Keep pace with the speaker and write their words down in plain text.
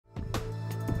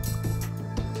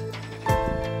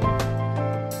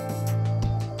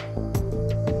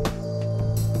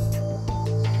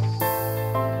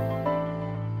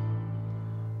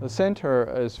The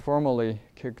center is formally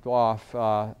kicked off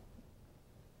on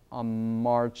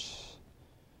March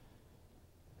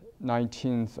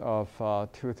 19th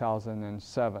of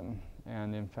 2007.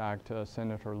 And in fact,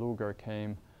 Senator Lugar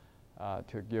came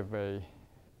to give a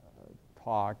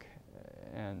talk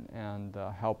and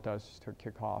helped us to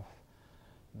kick off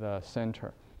the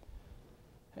center.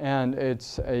 And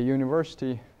it's a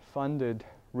university-funded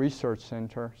research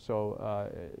center, so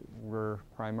we're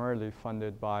primarily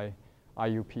funded by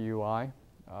IUPUI.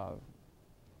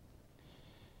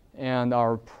 And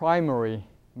our primary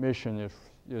mission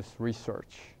is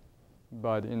research.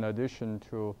 But in addition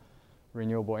to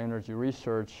renewable energy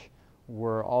research,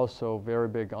 we're also very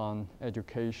big on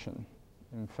education.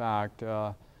 In fact,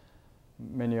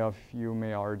 many of you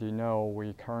may already know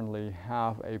we currently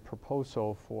have a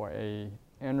proposal for an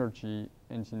energy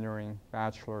engineering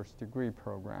bachelor's degree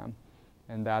program.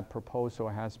 And that proposal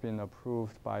has been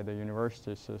approved by the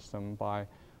university system by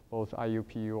both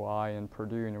IUPUI and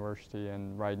Purdue University,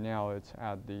 and right now it's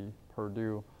at the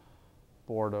Purdue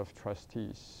Board of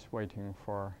Trustees waiting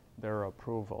for their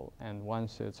approval. And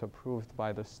once it's approved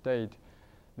by the state,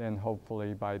 then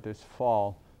hopefully by this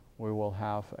fall we will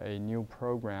have a new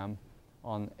program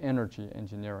on energy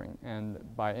engineering. And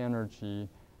by energy,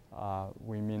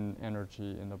 we mean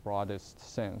energy in the broadest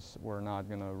sense. We're not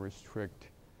going to restrict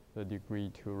the degree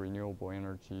to renewable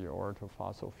energy or to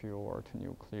fossil fuel or to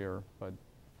nuclear, but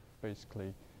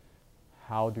basically,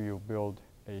 how do you build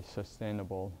a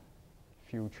sustainable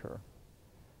future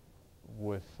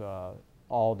with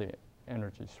all the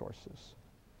energy sources?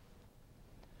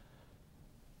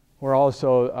 We're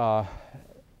also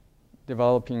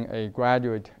developing a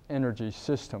graduate energy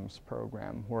systems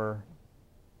program where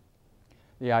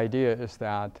the idea is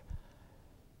that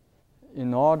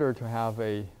in order to have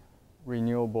a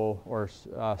renewable or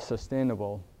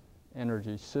sustainable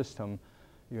energy system,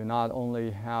 you not only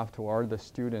have to, or the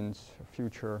students,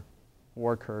 future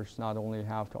workers, not only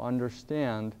have to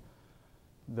understand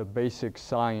the basic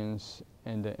science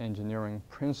and the engineering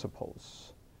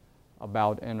principles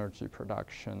about energy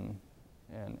production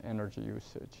and energy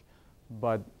usage,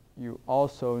 but you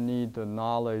also need the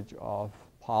knowledge of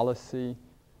policy,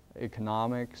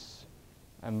 economics,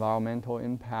 environmental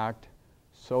impact,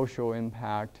 social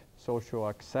impact, social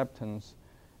acceptance,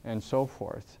 and so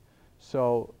forth.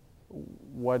 So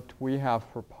what we have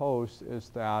proposed is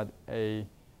that a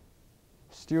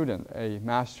student, a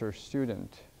master's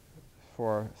student,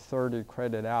 for 30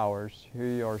 credit hours,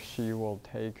 he or she will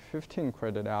take 15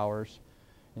 credit hours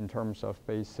in terms of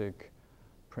basic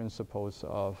principles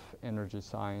of energy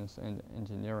science and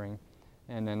engineering,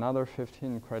 and another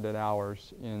 15 credit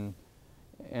hours in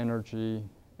energy,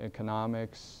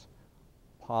 economics,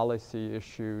 policy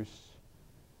issues,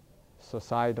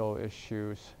 societal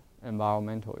issues,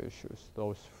 environmental issues.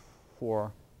 Those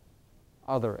 4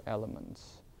 other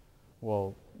elements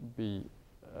will be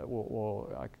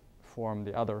form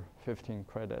the other 15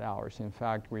 credit hours. In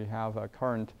fact, we have a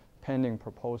current pending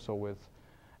proposal with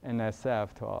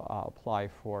NSF to apply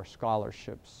for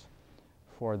scholarships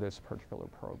for this particular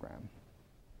program.